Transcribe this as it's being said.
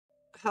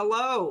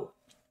Hello.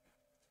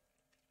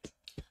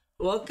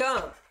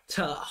 Welcome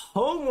to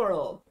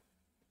Homeworld.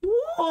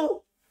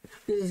 Whoa!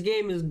 This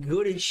game is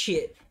good as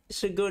shit.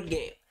 It's a good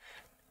game.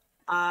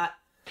 I'm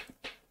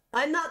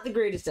not the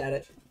greatest at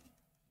it.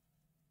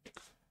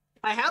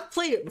 I have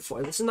played it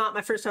before. This is not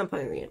my first time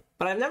playing the game,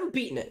 but I've never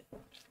beaten it.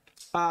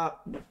 But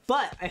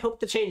I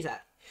hope to change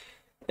that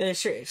in a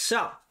series.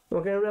 So,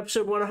 we're going to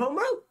episode 1 of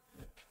Homeworld.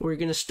 We're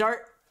going to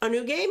start a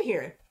new game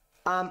here.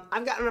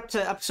 I've gotten up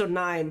to episode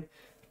 9.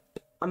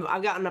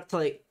 I've gotten up to,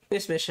 like,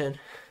 this mission.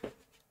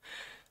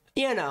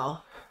 You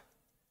know,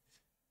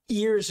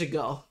 years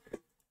ago.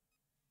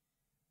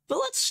 But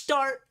let's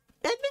start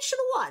at mission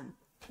 1.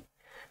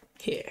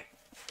 Here.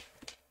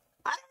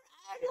 I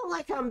don't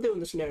like how I'm doing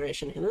this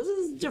narration here. This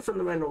is different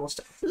than my normal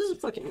stuff. This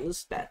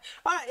is bad.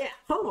 Alright, yeah,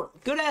 Homeworld.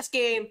 Good ass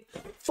game.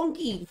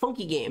 Funky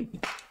game.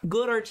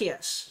 Good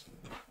RTS.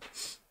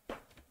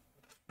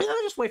 I'll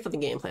just wait for the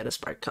gameplay to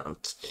spark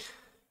comments.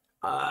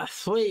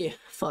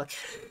 Fuck.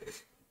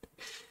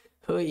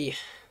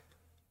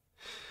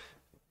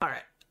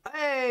 Alright.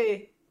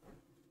 Hey!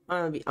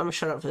 I'm gonna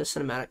shut up for this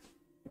cinematic.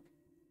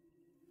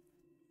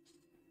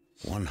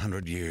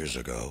 100 years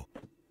ago,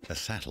 a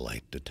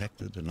satellite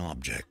detected an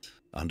object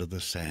under the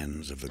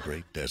sands of the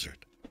Great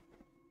Desert.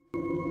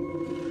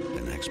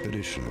 An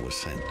expedition was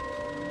sent.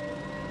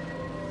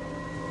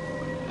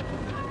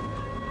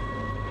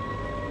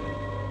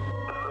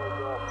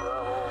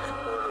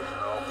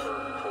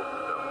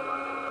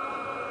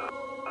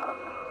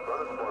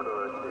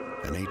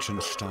 An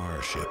ancient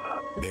starship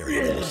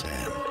buried in the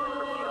sand.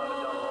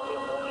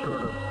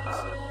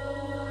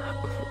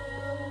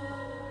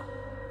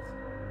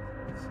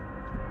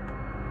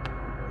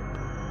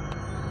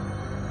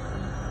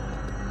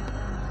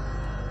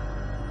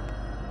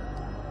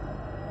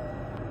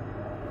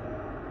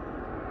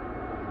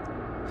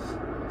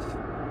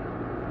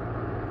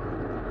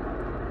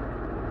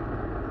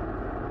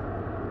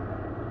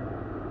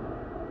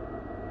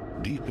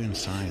 Deep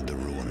inside the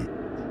ruin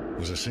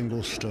was a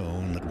single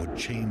stone that would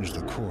change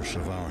the course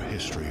of our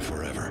history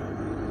forever.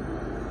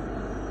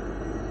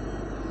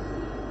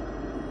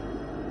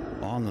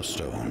 On the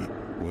stone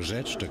was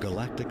etched a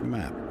galactic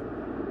map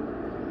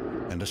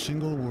and a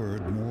single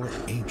word more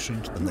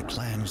ancient than the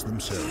clans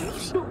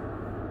themselves.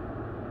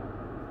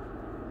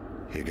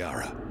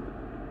 Higara,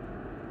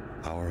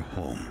 our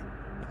home.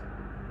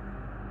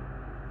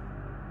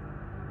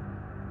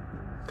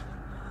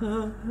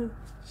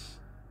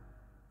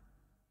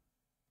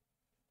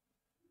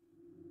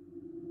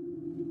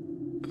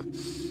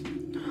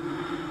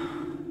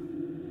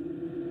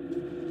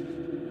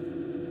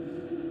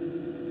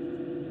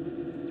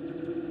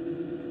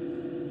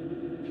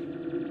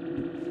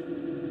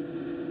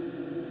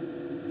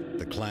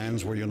 The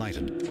clans were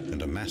united,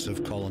 and a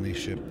massive colony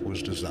ship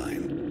was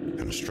designed.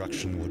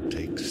 Construction would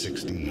take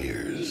 60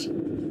 years.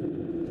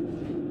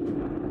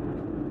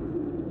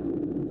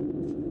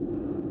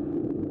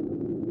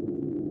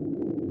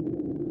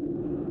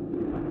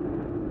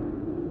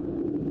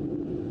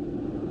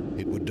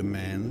 It would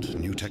demand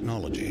new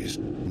technologies,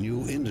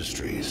 new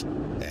industries,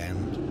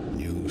 and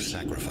new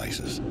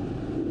sacrifices.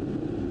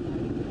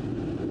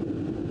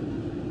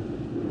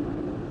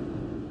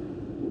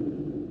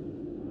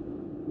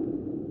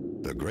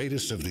 The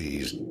greatest of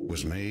these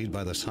was made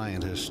by the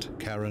scientist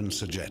Karen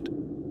Sajet,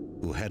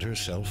 who had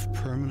herself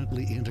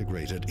permanently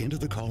integrated into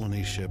the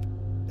colony ship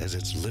as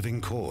its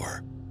living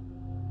core.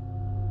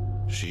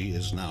 She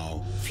is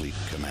now Fleet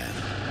Command.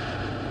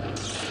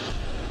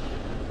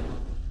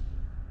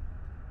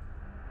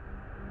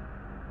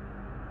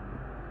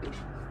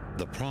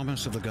 The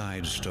promise of the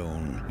Guide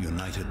Stone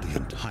united the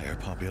entire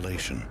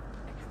population.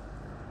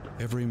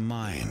 Every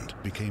mind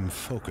became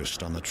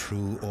focused on the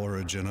true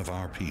origin of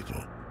our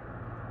people.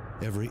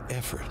 Every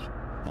effort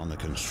on the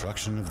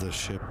construction of the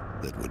ship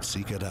that would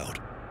seek it out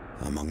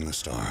among the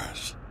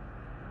stars.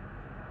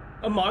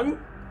 Among?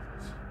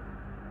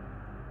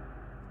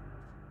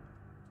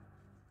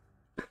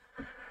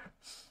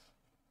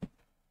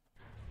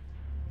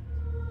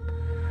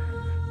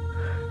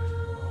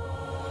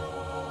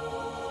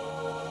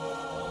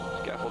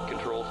 Scaffold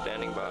control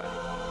standing by.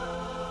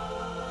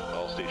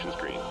 All stations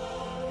green.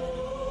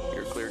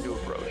 You're cleared to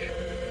approach.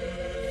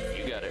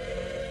 You got it.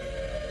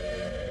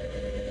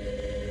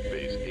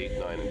 Base 8,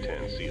 9, and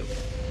 10 sealed.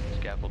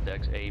 Scaffold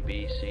decks A,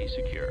 B, C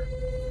secure.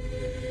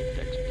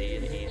 Decks D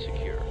and E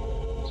secure.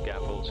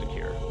 Scaffold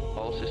secure.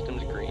 All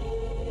systems green.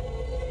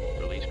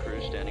 Release crew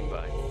standing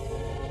by.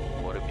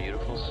 What a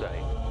beautiful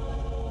sight.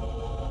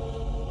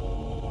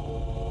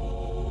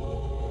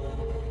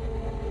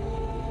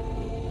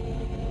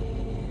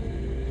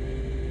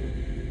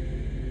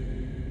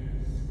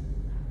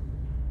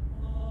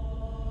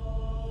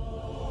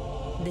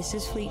 This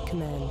is Fleet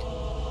Command.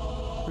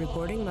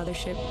 Reporting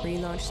Mothership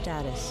relaunch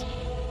status.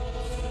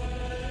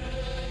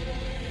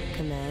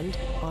 Command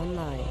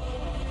online.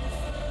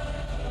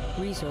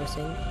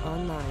 Resourcing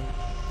online.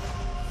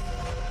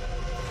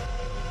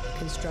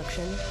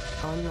 Construction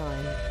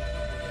online.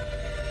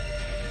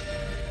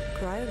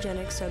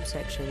 Cryogenic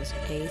subsections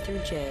A through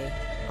J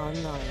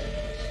online.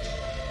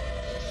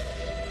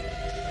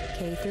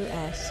 K through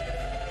S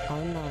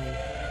online.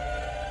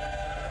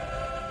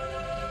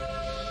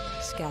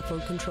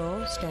 Scaffold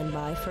control, stand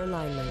by for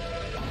alignment.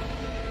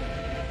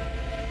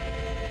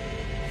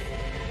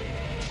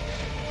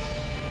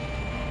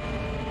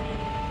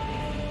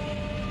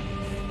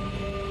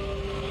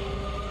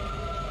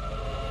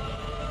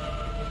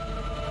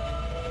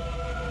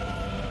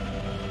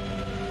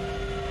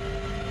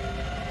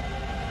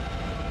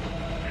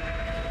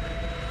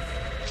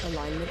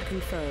 Alignment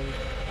confirmed.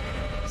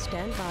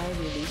 Stand by,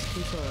 release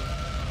control.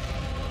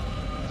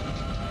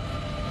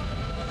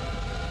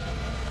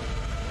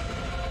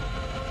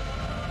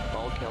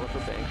 All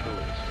caliper banks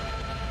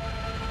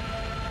released.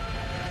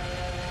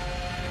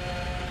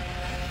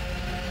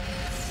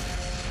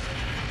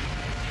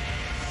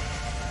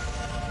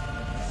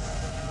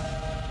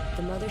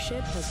 The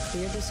mothership has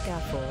cleared the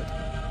scaffold.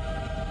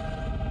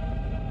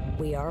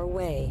 We are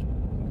away.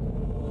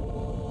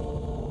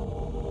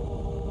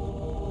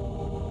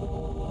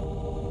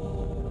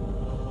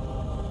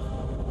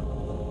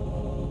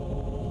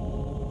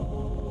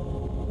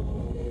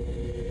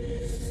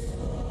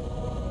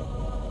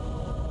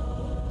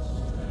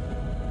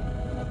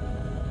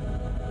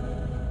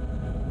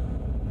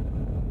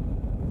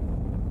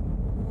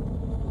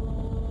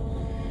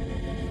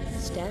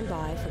 Stand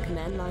by for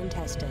command line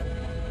testing.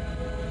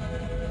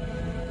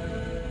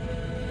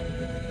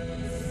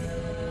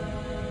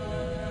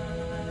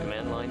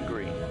 Command line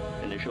green.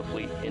 Initial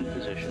fleet in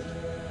position.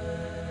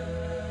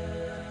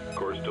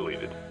 Course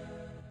deleted.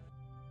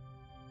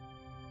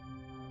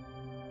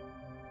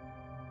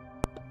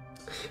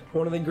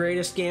 One of the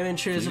greatest game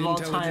intros of all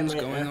time. Intelligence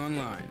Right going now.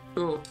 online.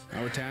 Oh.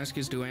 Our task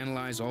is to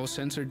analyze all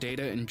sensor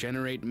data and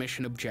generate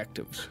mission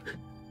objectives.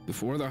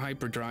 Before the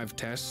hyperdrive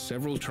test,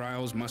 several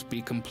trials must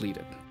be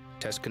completed.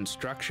 Test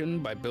construction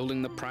by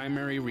building the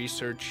primary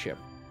research ship.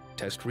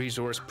 Test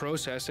resource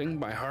processing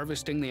by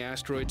harvesting the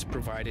asteroids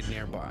provided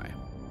nearby.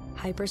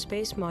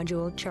 Hyperspace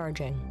module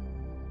charging.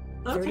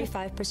 Okay.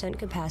 35%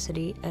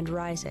 capacity and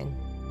rising.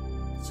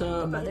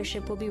 So The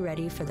mothership will be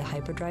ready for the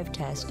hyperdrive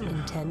test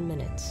in 10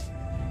 minutes.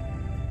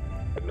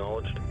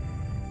 Acknowledged.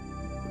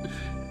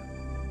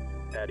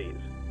 At ease.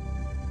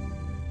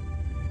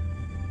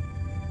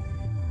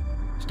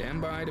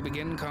 Stand by to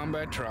begin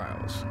combat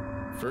trials.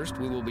 First,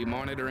 we will be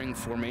monitoring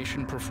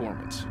formation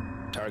performance.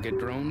 Target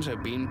drones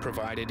have been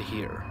provided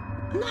here.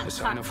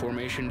 Assign a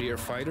formation to your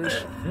fighters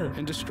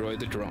and destroy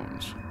the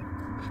drones.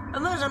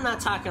 and those I'm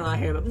not talking about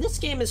here, but this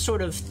game is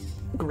sort of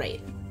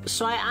great.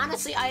 So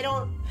I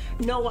don't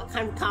know what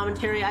kind of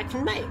commentary I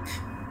can make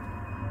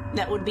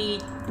that would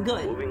be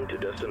good. Moving to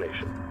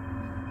destination.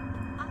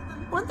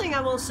 One thing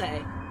I will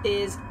say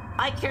is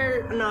I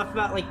care enough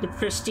about like the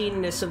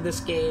pristineness of this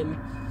game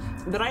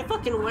that I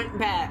fucking went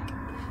back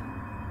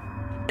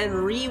and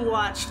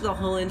rewatched the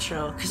whole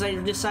intro because I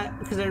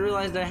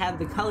realized I had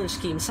the color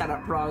scheme set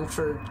up wrong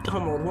for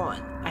Homeworld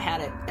 1. I had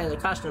it as a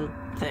custom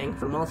thing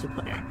for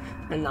multiplayer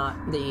and not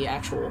the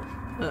actual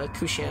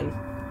Kushan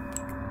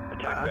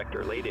Attack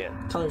vector laid in.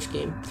 color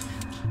scheme,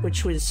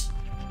 which was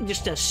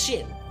just a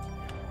shit.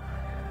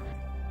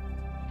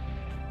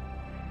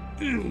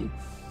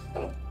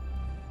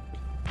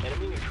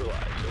 Enemy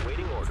neutralized.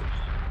 Awaiting orders.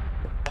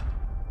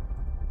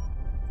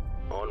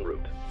 En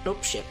route. Oh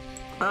shit.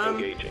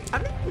 Engaging.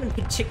 I've not been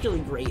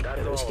particularly great That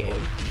at is this all.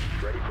 game.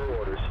 Ready for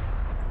orders.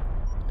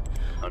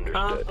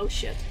 Understood. Oh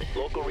shit.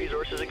 Local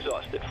resources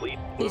exhausted. Fleet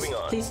Please, moving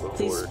on. please, Move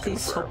please, order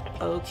please. confirmed.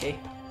 Okay.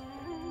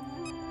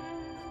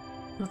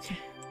 Okay.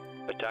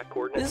 Attack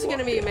coordinates. This is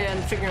gonna be a locked in.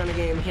 man figuring out a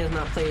game he has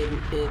not played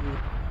in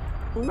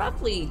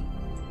roughly,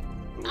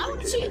 I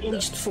would say at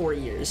least 4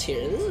 years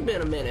here. This has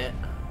been a minute.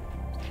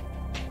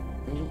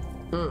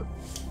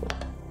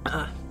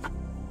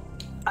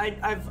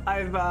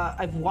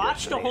 I've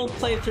watched a whole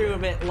playthrough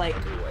of it like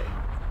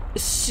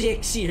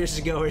 6 years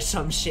ago or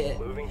some shit,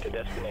 Moving to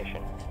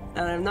destination.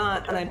 and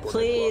I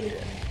played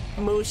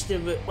most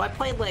of it. Well, I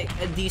played like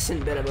a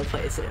decent bit of a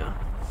playthrough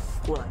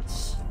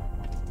once.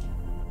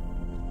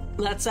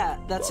 That's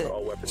it.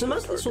 All weapons So on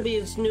most of this will target. be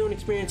as new an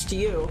experience to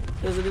you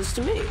as it is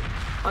to me.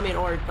 I mean,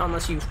 or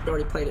unless you've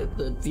already played it,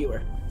 the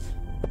viewer.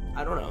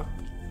 I don't know.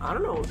 I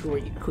don't know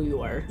who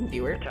you are,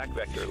 viewer. Attack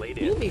vector laid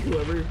You in. be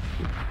whoever.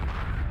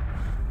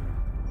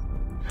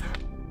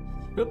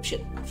 Oh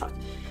shit! Fuck.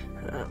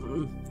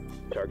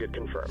 Target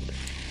confirmed.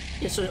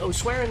 Yeah. So,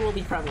 swearing will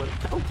be prevalent.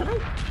 Oh, can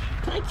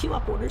I queue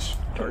up orders?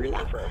 Can I do Target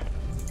that? confirmed.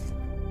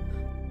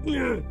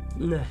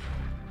 Nah.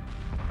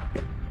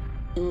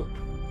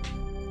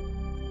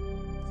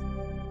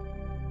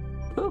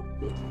 Oh,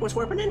 what's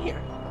warping in here?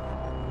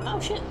 Oh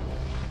shit.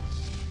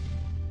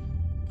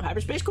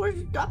 Hyperspace core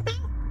up now?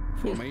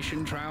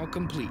 Formation trial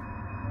complete.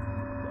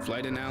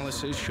 Flight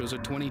analysis shows a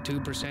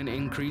 22%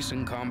 increase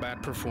in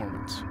combat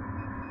performance.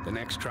 The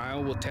next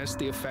trial will test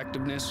the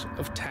effectiveness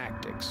of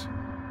tactics.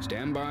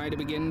 Stand by to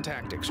begin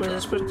tactics Was I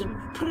trial. supposed to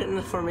put it in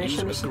the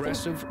formation or Use something?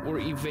 aggressive or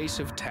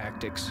evasive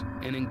tactics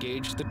and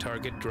engage the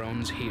target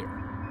drones here.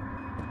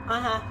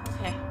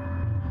 Okay.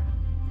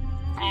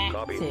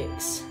 Copy.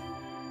 Tactics.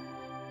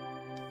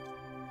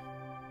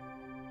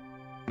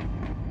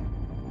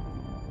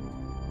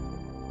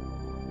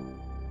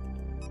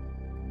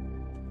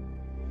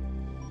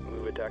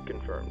 attack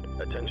confirmed.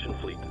 Attention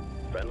fleet.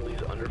 Friendlies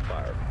under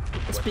fire.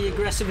 Let's be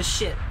aggressive as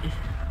shit.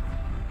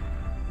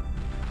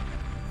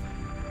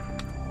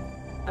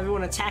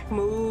 Everyone attack,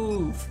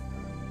 move.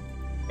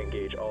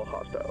 Engage all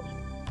hostiles.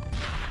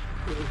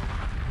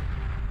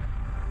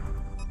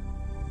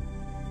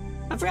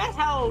 I forgot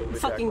how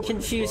fucking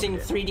confusing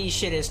 3D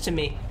shit is to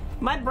me.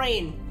 My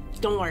brain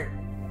don't work.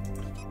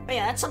 But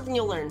yeah, that's something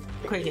you'll learn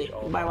quickly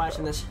by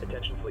watching this.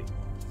 Attention fleet.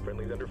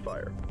 Friendlies under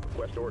fire.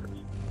 Request orders.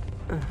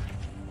 Team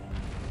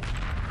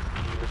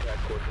attack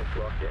coordinates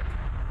locked in.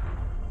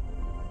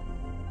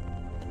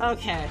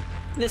 Okay,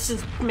 this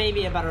is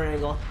maybe a better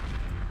angle.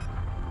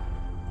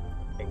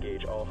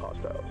 Engage all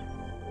hostiles.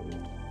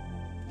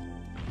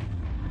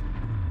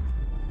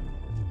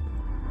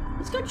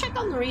 Let's go check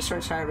on the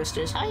resource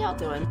harvesters. How y'all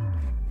doing?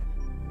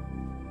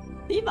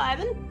 Are you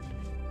vibing?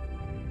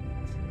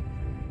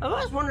 I've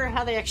always wondered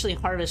how they actually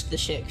harvest the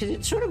shit, because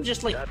it's sort of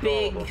just like That's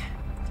big. all of them.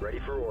 Ready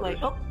for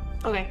orders. Like, oh,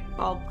 okay.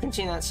 I'll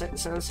continue that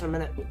sentence in a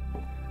minute.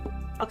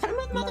 Oh, can I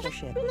move the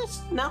mothership in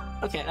this? No?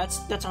 Okay, that's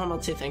a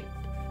Homeworld 2 thing.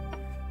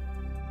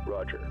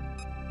 Roger.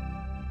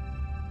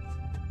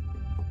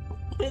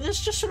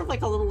 There's just sort of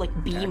like a little like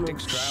beam.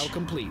 Tactics trial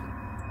complete.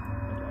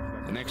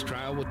 The next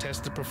trial will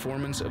test the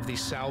performance of the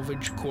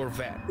salvage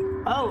corvette.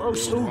 Oh, Build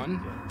so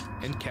one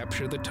and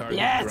capture the target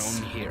Yes!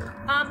 drone here.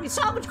 the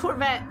salvage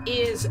corvette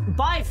is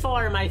by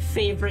far my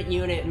favorite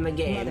unit in the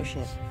game.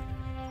 Mothership.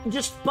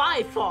 Just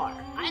by far.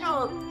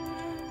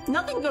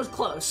 Nothing goes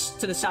close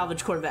to the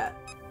salvage corvette.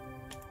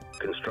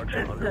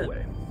 Construction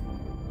underway.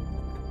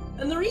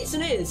 And the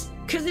reason is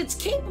because it's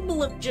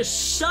capable of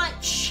just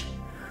such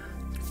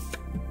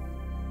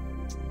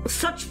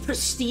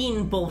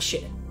pristine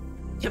bullshit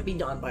can be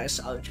done by a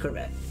salvage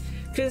corvette.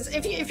 Because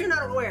if you're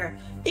not aware,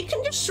 it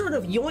can just sort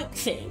of yoink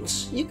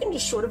things. You can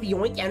just sort of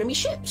yoink enemy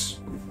ships,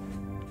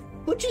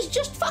 which is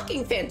just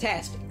fucking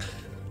fantastic.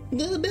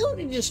 The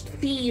ability to just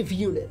thieve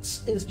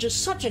units is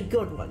just such a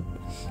good one,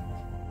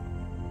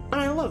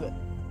 and I love it.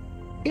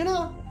 You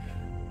know,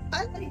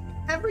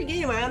 every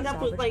game I end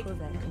up with like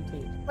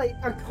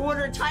a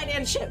quarter tight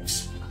end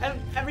ships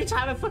every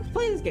time I fucking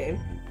play this game.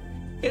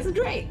 It's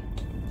great.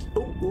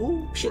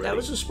 Ooh, shit, that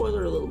was a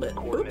spoiler a little bit.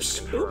 Oops,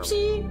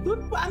 oopsie.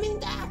 Oop, I mean,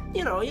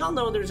 you know, y'all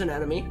know there's an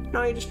enemy.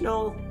 Now you just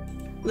know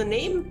the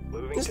name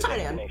is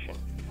tight end.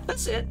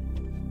 That's it.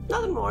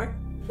 Nothing more.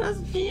 That's,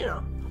 you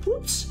know.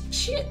 Oops,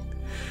 shit.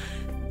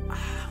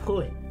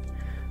 Boy.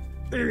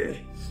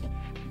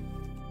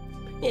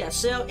 Yeah,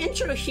 so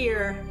intro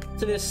here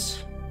to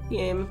this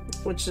game,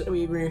 which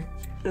we were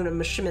doing a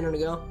minute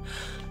ago.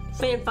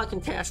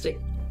 Fan-fucking-tastic.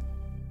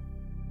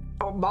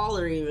 Oh,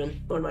 baller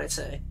even, one might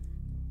say.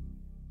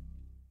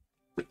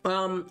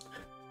 I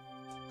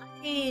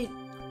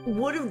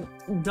would have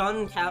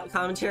done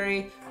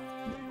commentary.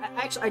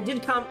 Actually, I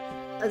did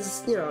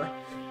as you know,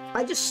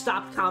 I just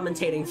stopped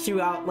commentating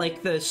throughout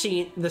like the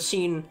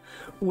scene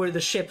where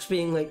the ship's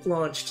being like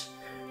launched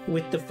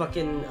with the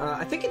fucking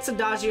I think it's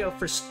Adagio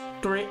for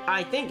string.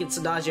 I think it's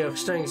Adagio for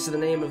strings is the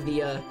name of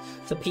the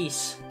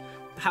piece.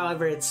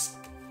 However, it's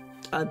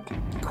a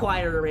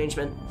choir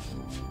arrangement,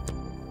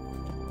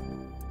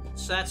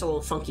 so that's a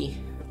little funky.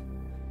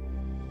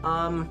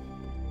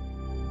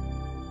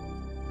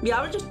 Yeah,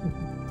 I was just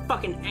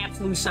fucking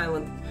absolute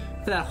silent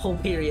for that whole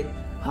period.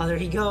 Oh, there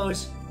he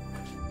goes.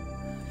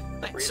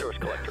 Resource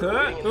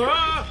collector.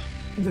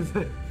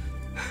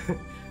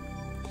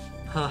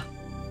 Huh.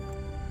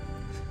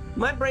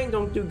 My brain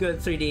don't do good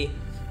 3D.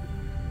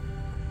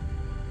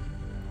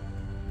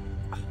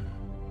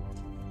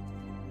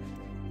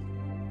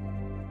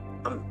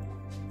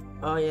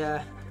 Oh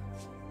yeah.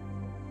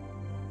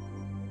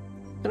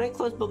 Can I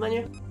close build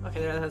menu?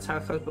 Okay, that's how I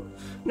close build.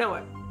 Now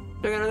what?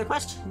 Do I got another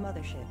quest?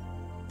 Mothership.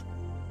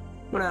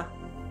 What now?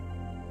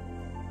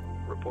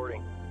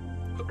 Reporting.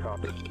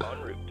 Copy.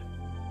 En route.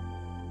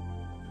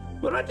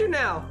 What do I do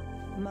now?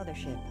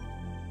 Mothership.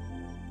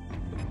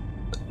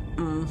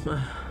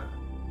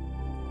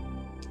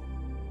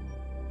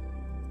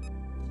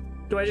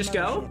 Do I just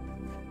go?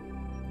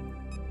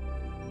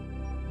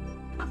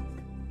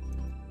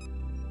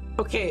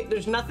 Okay,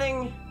 there's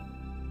nothing.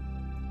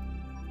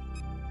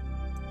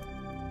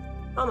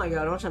 Oh my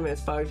god, what's happening?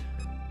 It's bugged.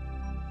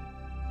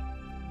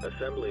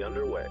 Assembly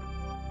underway.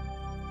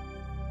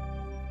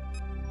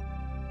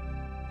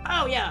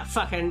 Oh yeah,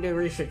 fuck, I didn't do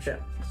research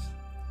ship.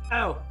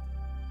 Oh.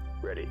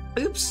 Ready.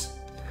 Oops.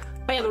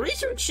 Oh yeah, the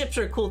research ships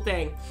are a cool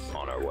thing.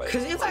 On our way.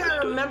 Because if I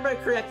remember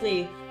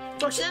correctly,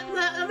 actually,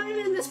 that might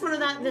have been this one or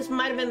that. This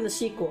might have been the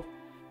sequel.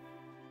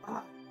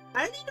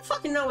 I need to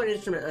fucking know what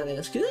instrument that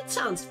is, because it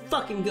sounds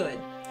fucking good.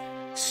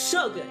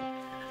 So good.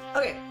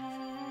 Okay.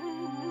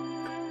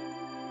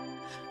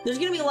 There's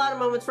gonna be a lot of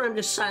moments where I'm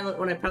just silent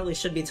when I probably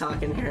should be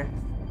talking here.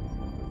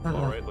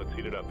 Alright, let's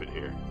heat it up in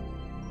here.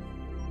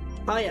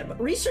 Oh yeah, but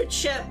research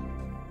ship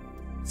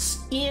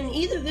in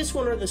either this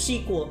one or the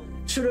sequel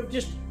sort of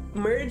just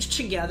merged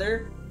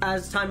together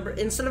as time,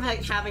 instead of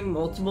having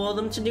multiple of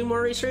them to do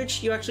more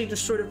research, you actually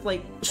just sort of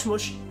like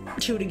smush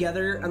two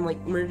together and like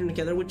merge them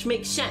together, which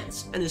makes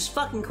sense and is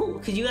fucking cool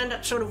because you end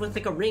up sort of with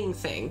like a ring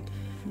thing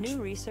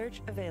New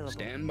research available.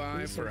 Stand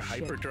by for a Research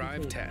ship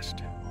hyperdrive complete.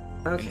 test.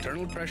 Okay.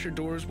 Internal pressure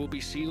doors will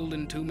be sealed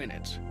in 2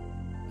 minutes.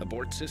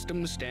 Abort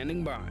system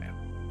standing by.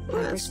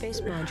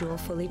 Hyperspace module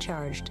fully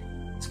charged.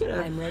 It's gonna.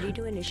 I'm ready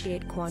to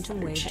initiate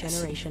quantum wave Chess.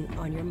 generation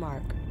on your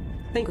mark.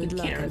 Thank Good you,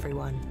 luck, Karen.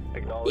 everyone.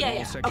 Acknowledge.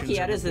 Yeah. sections Okay,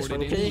 yeah, are it is this one.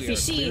 reported Because in. if We you are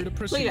see, clear to look at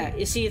proceed. that.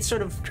 You see, it's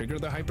sort of Trigger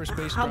the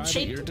hyperspace how drive at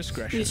shaped. your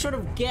discretion. You sort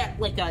of get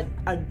like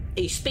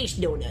a space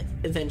donut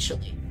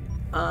eventually.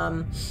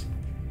 I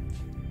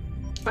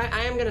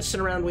am gonna sit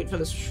around and wait for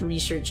this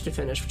research to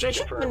finish, which I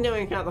should have been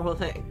doing throughout the whole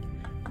thing.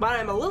 But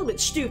I'm a little bit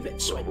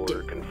stupid, so I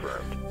Order did.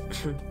 confirmed.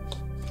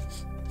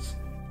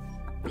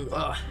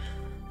 Ugh.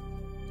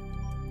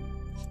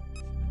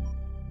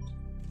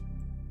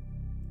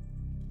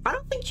 I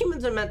don't think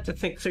humans are meant to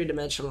think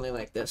three-dimensionally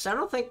like this. I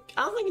don't think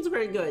it's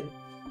very good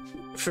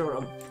for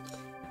them.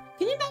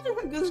 Can you imagine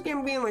how good this game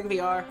would be in like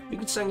VR? You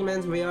could send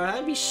commands in VR.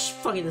 That'd be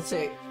fucking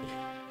insane.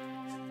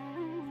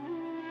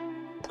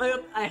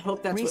 I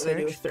hope that's what they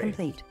do with Research 3.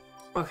 complete.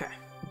 Okay.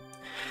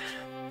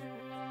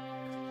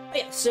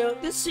 Yeah, so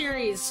this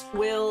series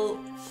will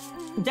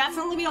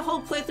definitely be a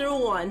whole playthrough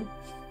of 1.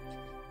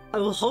 I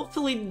will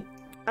hopefully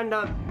end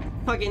up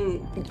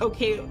fucking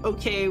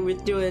okay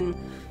with doing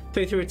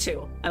playthrough of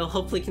 2. I will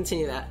hopefully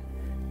continue that.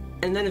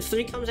 And then if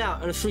 3 comes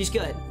out, and if 3's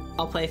good,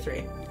 I'll play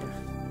 3.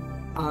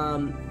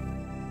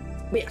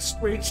 But yes,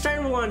 we're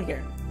starting with 1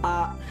 here.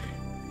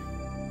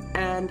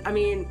 And, I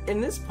mean, in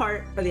this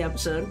part of the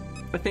episode,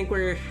 I think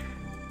we're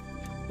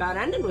about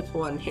ending with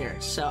 1 here,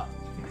 so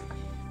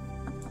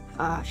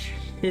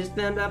here's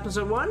the end of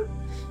episode 1,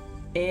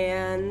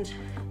 and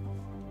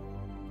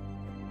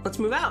let's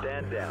move out.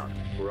 Stand down.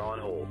 We're on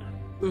hold.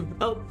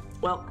 Oh,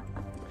 well,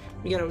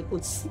 we gotta,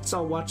 let's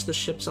all watch the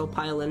ships all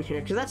pile in here,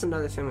 because that's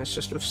another thing that's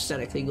just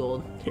aesthetically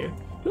gold here.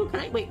 Ooh,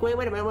 can I, wait a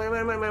minute, wait,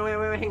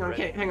 hang on,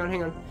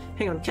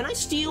 hang on, can I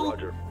steal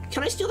Roger.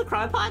 the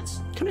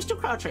cryopods? Can I steal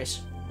cryotrace?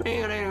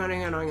 Hang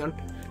on.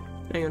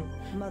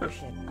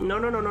 Mothership. No.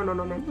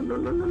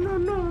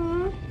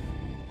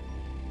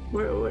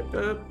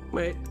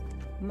 Wait.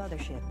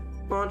 Mothership.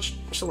 Launch,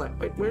 select.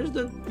 Wait, where's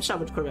the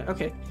salvage Corvette?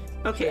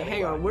 Okay,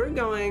 hang on. We're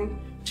going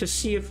to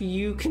see if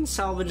you can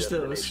salvage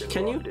those. Destination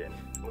Can you? locked in.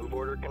 Move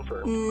order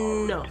confirmed.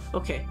 No.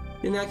 Okay.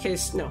 In that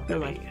case, no. Never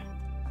mind.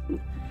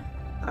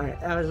 Alright,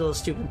 that was a little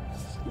stupid.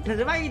 Because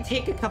if I could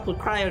take a couple of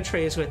cryo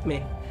trays with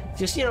me,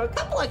 just, a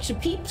couple extra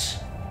peeps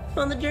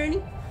on the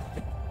journey.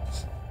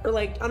 Or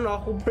like, I don't know,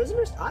 hold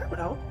prisoners? I don't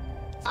know.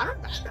 I have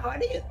no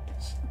idea.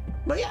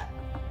 But yeah.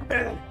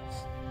 That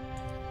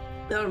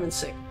would have been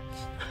sick.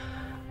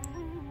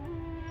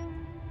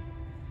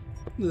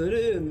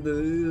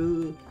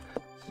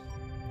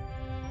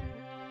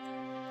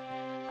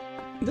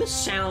 The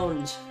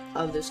sound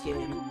of this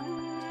game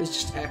is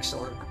just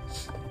excellent.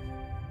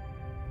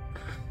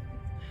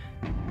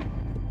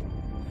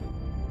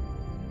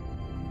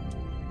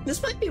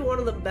 This might be one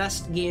of the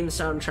best game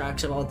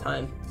soundtracks of all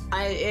time.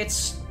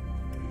 It's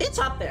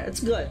up there.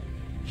 It's good.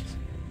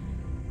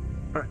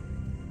 All right.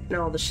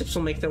 Now all the ships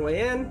will make their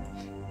way in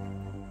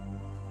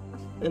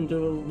and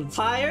do a little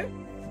fire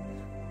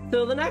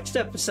till the next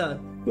episode,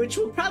 which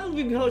will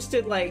probably be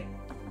posted like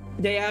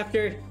day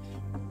after.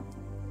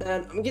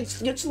 And I'm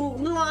get a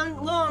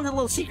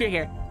little secret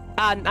here.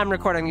 I'm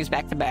recording these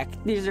back to back.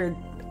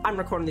 I'm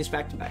recording these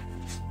back to back.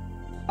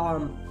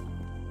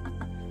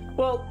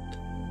 Well,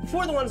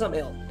 for the ones I'm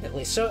ill, at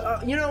least. So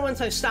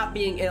once I stop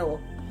being ill,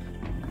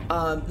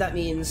 that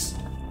means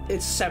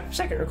it's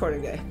second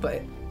recording day.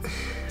 But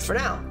for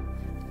now,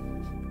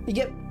 you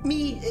get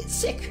me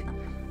sick.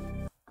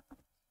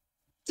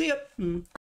 See ya.